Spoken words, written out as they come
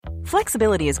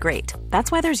Flexibility is great.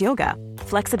 That's why there's yoga.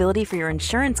 Flexibility for your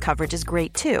insurance coverage is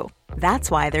great too. That's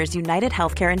why there's United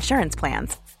Healthcare Insurance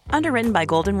Plans. Underwritten by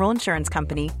Golden Rule Insurance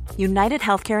Company, United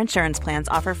Healthcare Insurance Plans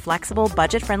offer flexible,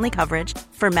 budget-friendly coverage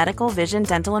for medical, vision,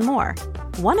 dental, and more.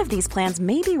 One of these plans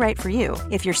may be right for you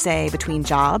if you're, say, between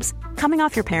jobs, coming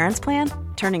off your parents' plan,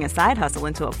 turning a side hustle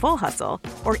into a full hustle,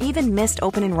 or even missed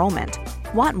open enrollment.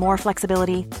 Want more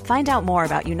flexibility? Find out more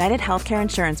about United Healthcare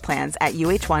Insurance Plans at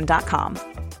uh1.com.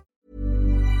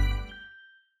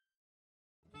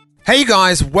 Hey you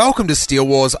guys, welcome to Steele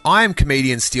Wars. I am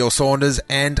comedian Steele Saunders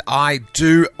and I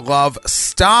do love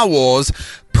Star Wars.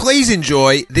 Please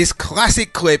enjoy this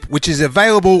classic clip which is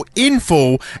available in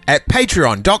full at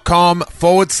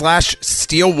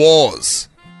patreon.com/Steele Wars.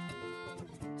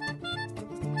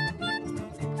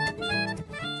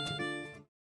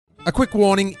 A quick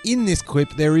warning, in this clip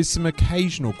there is some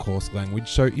occasional coarse language,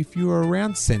 so if you are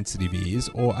around sensitive ears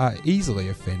or are easily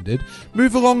offended,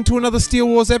 move along to another Steele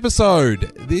Wars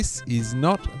episode. This is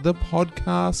not the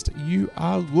podcast you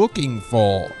are looking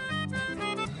for.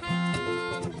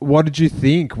 What did you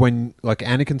think when, like,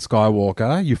 Anakin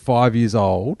Skywalker, you're 5 years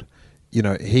old, you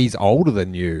know, he's older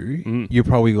than you, you're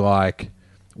probably like,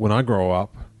 when I grow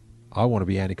up, I want to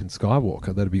be Anakin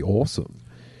Skywalker, that'd be awesome.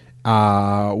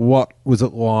 What was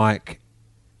it like?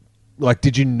 Like,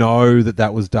 did you know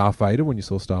that was Darth Vader when you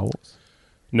saw Star Wars?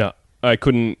 No, I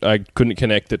couldn't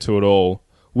connect it to it all,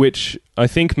 which I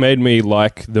think made me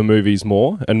like the movies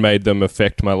more and made them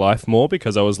affect my life more,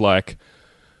 because I was like,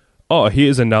 oh,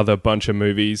 here's another bunch of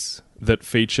movies that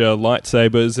feature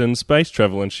lightsabers and space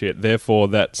travel and shit. Therefore,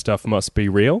 that stuff must be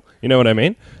real. You know what I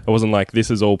mean? I wasn't like,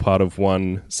 this is all part of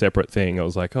one separate thing. I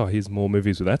was like, oh, here's more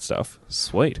movies with that stuff.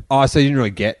 Sweet. Oh, so you didn't really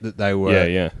get that they were...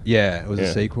 Yeah. Yeah, it was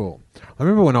a sequel. I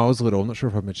remember when I was little, I'm not sure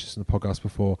if I've mentioned this in the podcast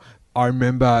before, I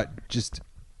remember just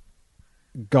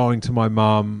going to my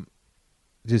mum,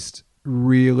 just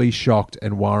really shocked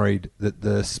and worried that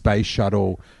the space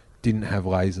shuttle didn't have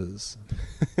lasers.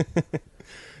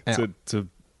 It's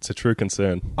a true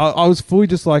concern. I was fully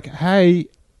just like, hey,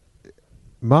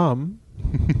 Mum,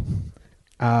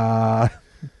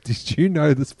 did you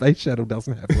know the space shuttle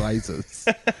doesn't have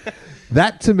lasers?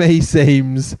 That to me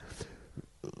seems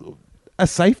a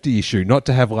safety issue, not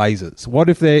to have lasers. What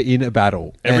if they're in a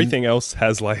battle? Everything else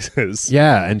has lasers.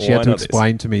 Yeah, and she had to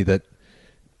explain to me that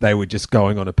they were just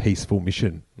going on a peaceful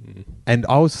mission. And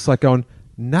I was just like going...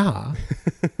 Nah,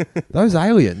 those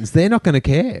aliens, they're not going to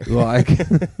care. Like,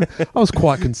 I was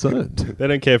quite concerned. They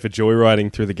don't care for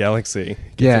joyriding through the galaxy.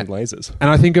 Give them lasers. And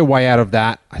I think a way out of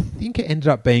that, I think it ended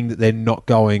up being that they're not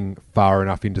going far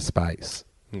enough into space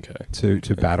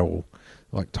to battle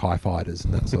like TIE fighters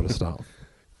and that sort of stuff.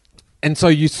 And so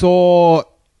you saw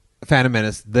Phantom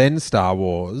Menace, then Star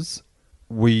Wars.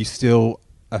 Were you still,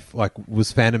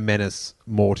 was Phantom Menace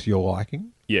more to your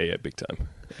liking? Yeah, big time.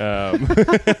 I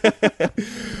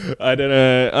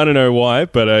don't know why,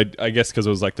 but I guess because it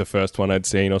was like the first one I'd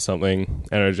seen or something,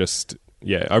 and I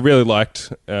really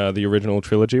liked the original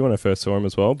trilogy when I first saw him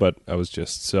as well, but I was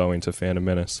just so into Phantom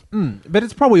Menace. But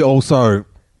it's probably also,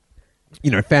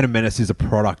 you know, Phantom Menace is a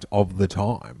product of the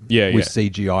time with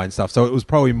CGI and stuff, so it was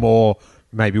probably more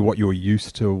maybe what you were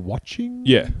used to watching?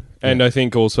 Yeah. And I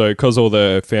think also because all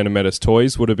the Phantom Menace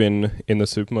toys would have been in the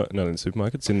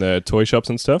supermarkets, in the toy shops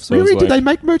and stuff. So really? Did they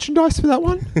make merchandise for that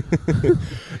one?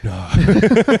 No.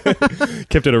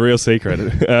 Kept it a real secret.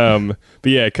 But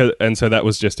yeah, and so that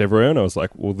was just everywhere. And I was like,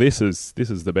 well, this is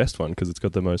the best one because it's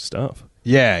got the most stuff.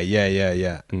 Yeah.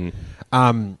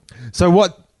 So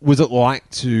what was it like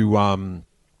to,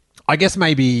 I guess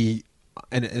maybe...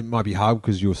 And it might be hard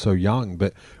because you were so young,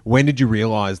 but when did you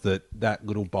realise that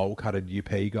little bowl-cutted UP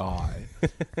guy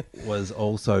was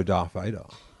also Darth Vader?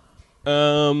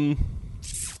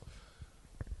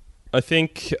 I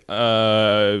think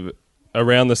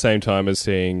around the same time as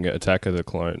seeing Attack of the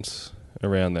Clones,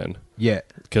 around then. Yeah.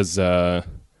 Because, that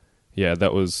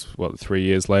was, 3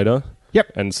 years later?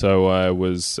 Yep. And so I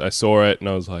saw it and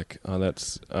I was like, oh,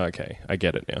 that's, okay, I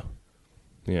get it now.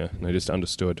 Yeah, and I just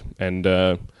understood. And...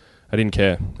 I didn't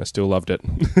care. I still loved it.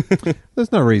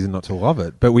 There's no reason not to love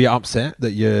it. But were you upset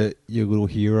that your little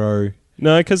hero...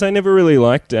 No, because I never really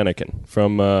liked Anakin.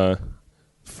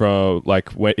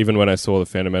 Even when I saw the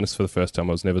Phantom Menace for the first time,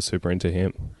 I was never super into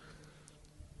him.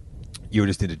 You were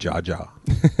just into Jar Jar.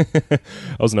 I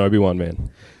was an Obi-Wan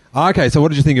man. Okay, so what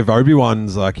did you think of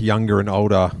Obi-Wan's younger and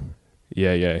older?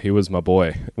 Yeah, he was my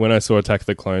boy. When I saw Attack of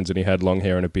the Clones and he had long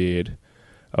hair and a beard,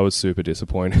 I was super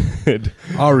disappointed.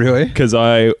 Oh, really? Because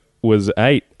I was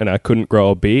 8 and I couldn't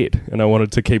grow a beard and I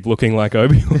wanted to keep looking like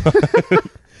Obi-Wan.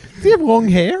 Does he have long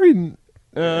hair in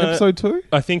episode 2?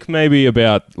 I think maybe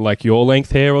about like your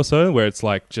length hair or so, where it's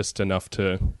like just enough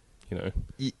to,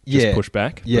 just push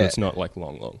back. Yeah. But it's not like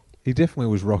long. He definitely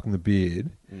was rocking the beard.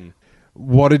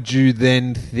 What did you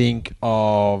then think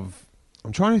of...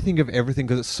 I'm trying to think of everything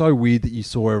because it's so weird that you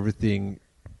saw everything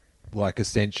like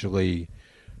essentially...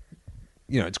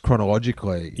 it's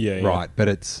chronologically right, but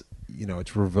it's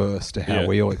it's reversed to how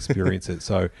we all experience it.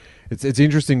 So it's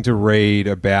interesting to read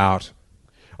about.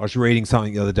 I was reading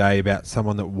something the other day about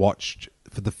someone that watched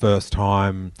for the first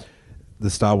time the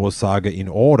Star Wars saga in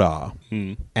order,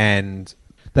 and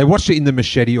they watched it in the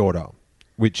machete order,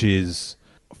 which is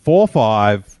 4,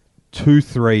 5, 2,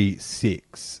 3,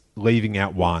 6, leaving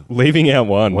out 1. Leaving out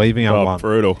 1. One.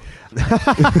 Brutal.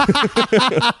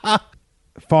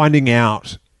 Finding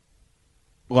out.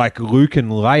 Like Luke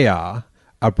and Leia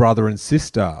are brother and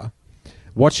sister,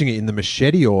 watching it in the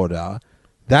machete order,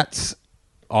 that's,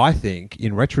 I think,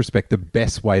 in retrospect, the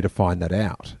best way to find that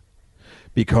out.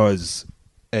 Because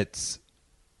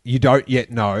you don't yet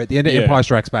know. At the end of Empire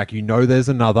Strikes Back, there's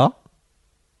another.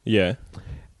 Yeah.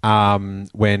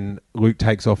 When Luke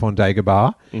takes off on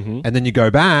Dagobah. And then you go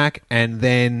back, and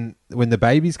then when the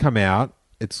babies come out,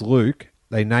 it's Luke.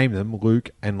 They name them Luke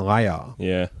and Leia.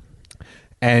 Yeah.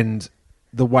 And...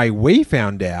 the way we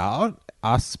found out,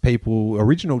 us people,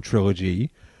 original trilogy,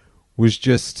 was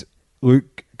just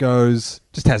Luke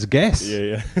just has a guess.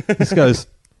 Yeah. Just goes,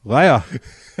 Leia.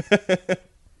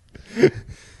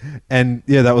 And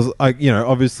that was,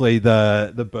 obviously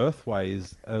the birthway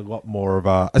is a lot more of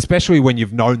a, especially when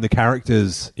you've known the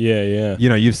characters. Yeah.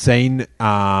 You've seen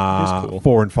cool.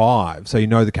 4 and 5, so you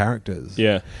know the characters.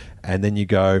 Yeah. And then you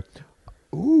go,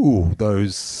 ooh,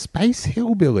 those space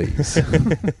hillbillies.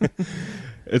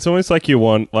 It's almost like you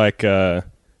want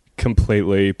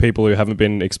completely people who haven't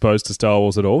been exposed to Star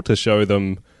Wars at all to show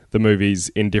them the movies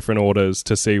in different orders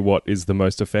to see what is the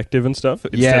most effective and stuff.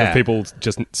 Instead of people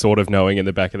just sort of knowing in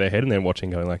the back of their head and then watching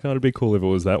going like, oh, it'd be cool if it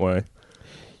was that way.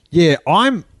 Yeah,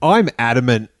 I'm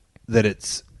adamant that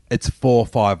it's 4,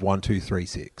 5, 1, 2, 3,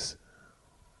 6.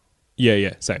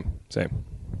 Yeah, same.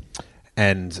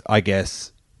 And I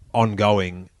guess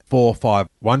ongoing 4, 5,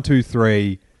 1, 2,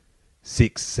 3,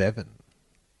 6, 7.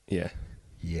 Yeah.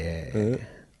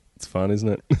 It's fun, isn't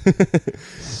it?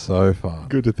 So fun.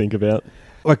 Good to think about.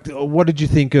 Like, what did you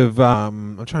think of...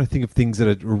 I'm trying to think of things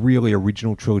that are really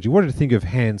original trilogy. What did you think of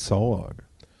Han Solo?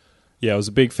 Yeah, I was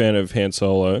a big fan of Han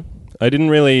Solo. I didn't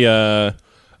really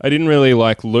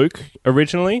like Luke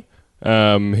originally.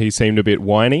 He seemed a bit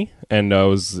whiny, and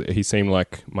he seemed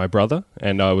like my brother,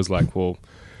 and I was like, well...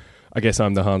 I guess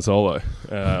I'm the Han Solo.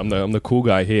 I'm the cool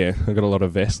guy here. I've got a lot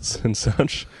of vests and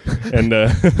such. And I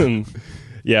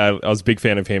was a big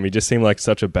fan of him. He just seemed like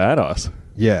such a badass.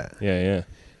 Yeah. Yeah.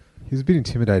 He was a bit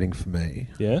intimidating for me.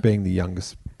 Yeah. Being the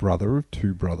youngest brother of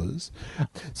 2 brothers.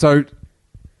 So,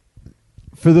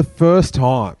 for the first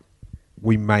time,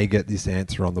 we may get this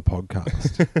answer on the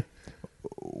podcast.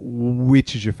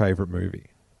 Which is your favourite movie?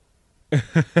 I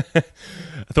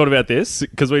thought about this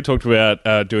because we talked about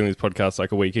doing this podcast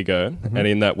like a week ago, and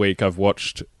in that week I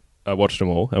watched them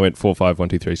all. I went 4, 5, 1,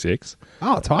 2, 3, 6.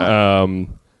 Oh, tight.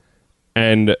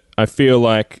 And I feel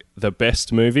like the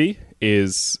best movie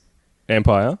is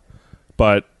Empire,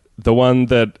 but the one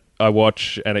that I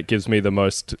watch and it gives me the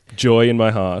most joy in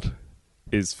my heart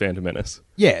is Phantom Menace.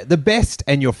 Yeah, the best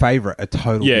and your favourite are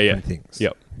totally different things.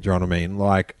 Yep. Do you know what I mean?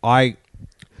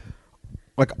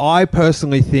 I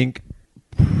personally think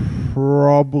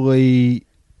probably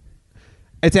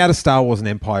it's out of Star Wars and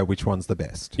Empire, which one's the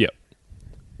best? Yep.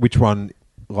 Which one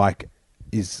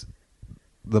is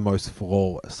the most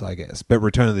flawless, I guess. But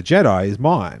Return of the Jedi is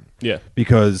mine. Yeah.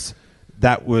 Because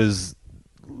that was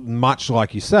much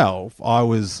like yourself. I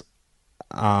was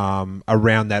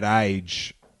around that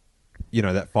age,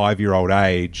 that 5-year-old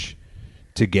age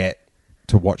to get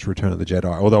to watch Return of the Jedi.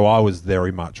 Although I was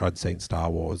very much, I'd seen Star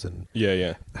Wars and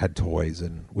had toys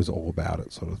and was all about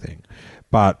it sort of thing.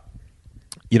 But,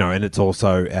 and it's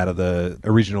also out of the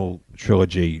original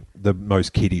trilogy, the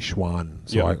most kiddish one.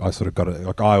 So I sort of got it.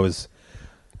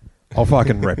 I'll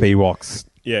fucking rep Ewoks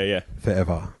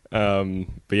forever.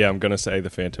 But yeah, I'm going to say the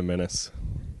Phantom Menace.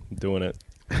 I'm doing it.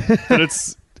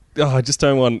 But I just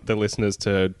don't want the listeners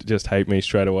to just hate me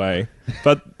straight away.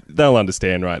 But they'll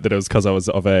understand, right, that it was because I was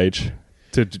of age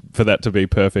for that to be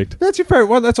perfect. That's your favourite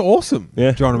one. That's awesome.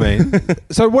 Yeah. Do you know what I mean?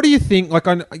 So what do you think,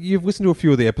 you've listened to a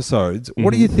few of the episodes.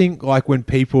 What do you think, what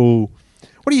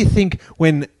do you think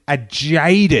when a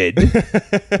jaded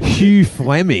Hugh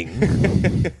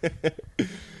Fleming...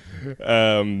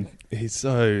 He's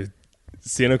so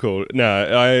cynical.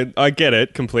 No, I get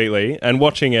it completely. And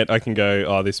watching it, I can go,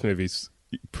 oh, this movie's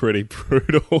pretty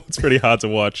brutal. It's pretty hard to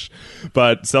watch,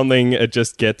 but something it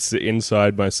just gets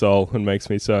inside my soul and makes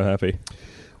me so happy.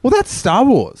 Well, that's Star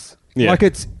Wars. Yeah. Like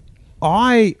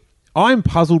I'm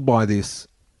puzzled by this.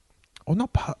 Or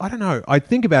not. I don't know. I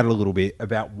think about it a little bit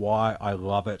about why I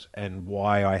love it and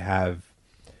why I have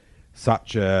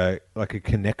such a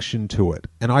connection to it.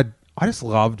 And I just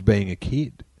loved being a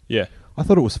kid. Yeah. I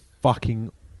thought it was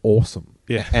fucking awesome.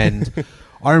 Yeah. And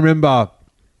I remember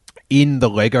in the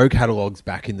Lego catalogs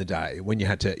back in the day when you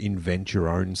had to invent your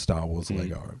own Star Wars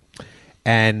Lego.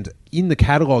 And in the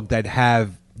catalog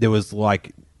there was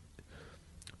like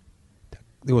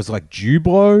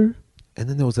Jublo, and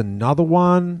then there was another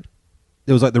one.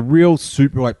 There was like the real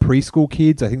super like preschool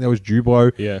kids. I think that was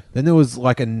Jublo. Yeah. Then there was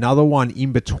like another one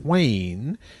in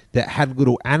between that had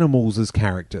little animals as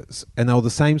characters, and they were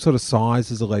the same sort of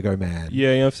size as a Lego man.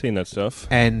 Yeah, I've seen that stuff.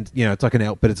 And it's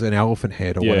like but it's an elephant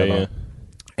head or Yeah, whatever. yeah.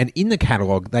 And in the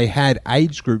catalog, they had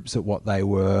age groups at what they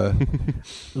were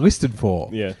listed for.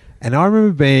 Yeah. And I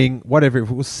remember being whatever, if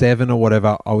it was 7 or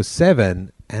whatever, I was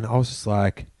 7, and I was just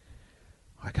like,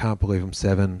 I can't believe I'm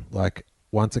 7. Like,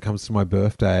 once it comes to my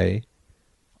birthday,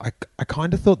 I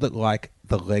kind of thought that like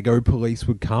the Lego police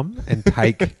would come and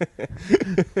take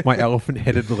my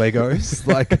elephant-headed Legos.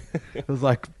 Like, it was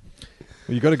like,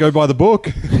 well, you got to go by the book.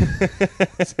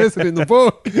 It says it in the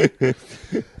book.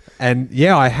 And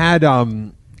yeah, I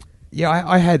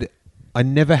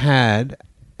never had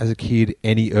as a kid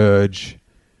any urge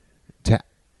to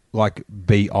like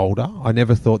be older. I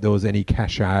never thought there was any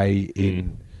cachet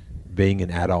in being an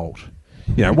adult.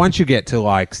 Once you get to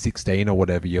like 16 or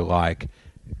whatever, you're like,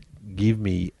 give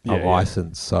me a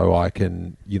license so I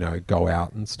can, go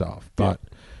out and stuff. But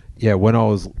yeah, when I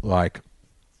was like,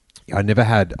 I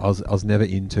was never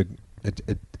into it.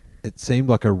 It seemed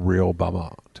like a real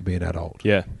bummer to be an adult.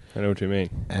 Yeah, I know what you mean.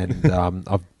 And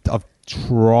I've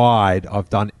tried. I've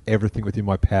done everything within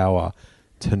my power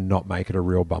to not make it a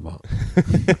real bummer.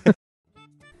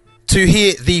 To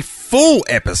hear the full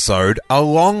episode,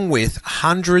 along with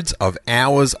hundreds of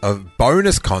hours of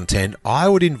bonus content, I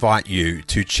would invite you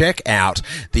to check out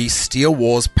the Steele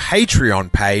Wars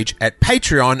Patreon page at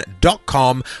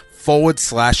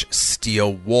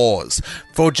patreon.com/Steele Wars.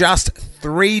 For just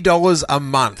 $3 a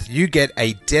month, you get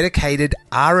a dedicated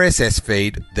RSS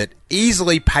feed that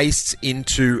easily pastes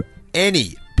into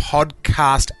any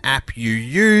podcast app you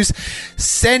use,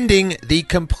 sending the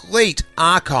complete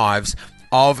archives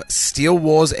of Steele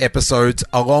Wars episodes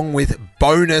along with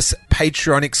bonus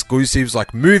Patreon exclusives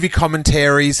like movie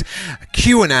commentaries,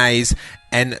 Q&As,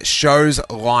 and shows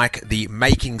like the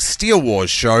Making Steele Wars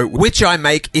show, which I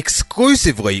make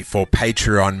exclusively for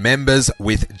Patreon members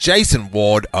with Jason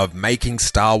Ward of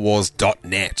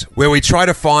MakingStarWars.net, where we try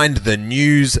to find the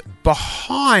news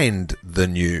behind the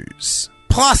news.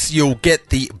 Plus, you'll get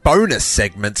the bonus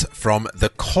segments from the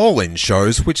call-in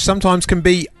shows, which sometimes can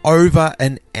be over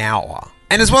an hour.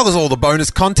 And as well as all the bonus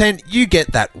content, you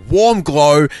get that warm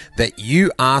glow that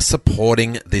you are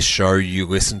supporting this show you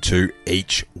listen to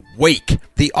each week.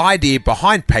 The idea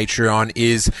behind Patreon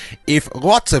is if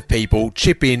lots of people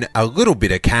chip in a little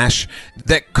bit of cash,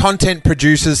 that content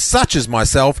producers such as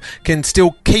myself can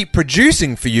still keep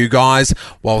producing for you guys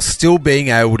while still being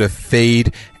able to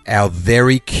feed our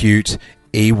very cute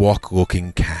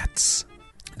Ewok-looking cats.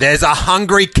 There's a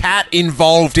hungry cat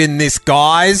involved in this,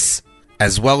 guys,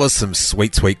 as well as some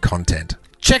sweet, sweet content.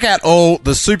 Check out all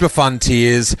the super fun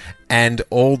tiers and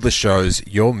all the shows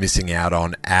you're missing out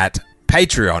on at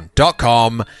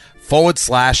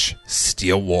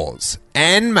patreon.com/Steele Wars.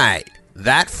 And may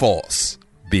that force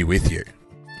be with you.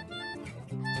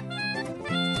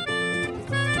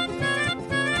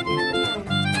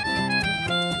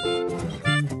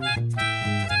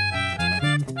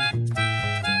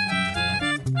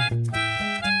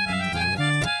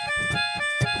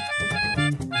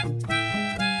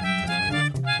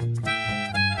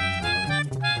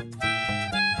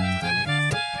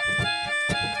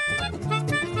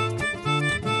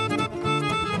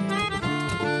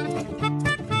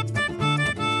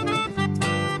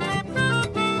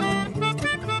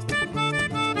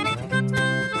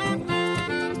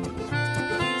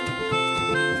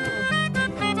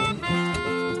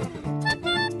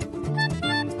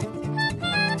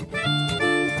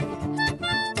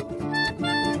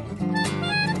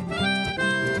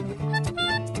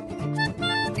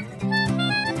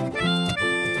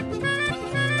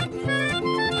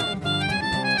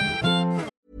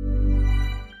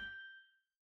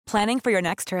 Planning for your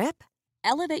next trip?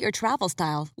 Elevate your travel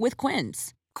style with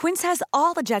Quince. Quince has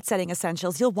all the jet-setting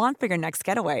essentials you'll want for your next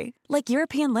getaway, like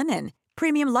European linen,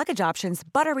 premium luggage options,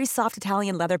 buttery soft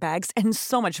Italian leather bags, and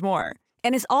so much more.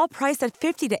 And is all priced at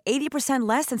 50 to 80%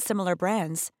 less than similar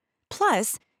brands.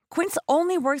 Plus, Quince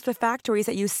only works with factories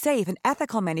that use safe and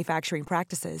ethical manufacturing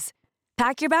practices.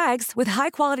 Pack your bags with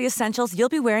high-quality essentials you'll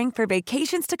be wearing for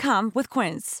vacations to come with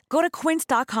Quince. Go to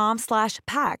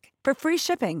quince.com/pack for free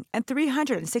shipping and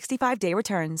 365-day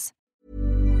returns.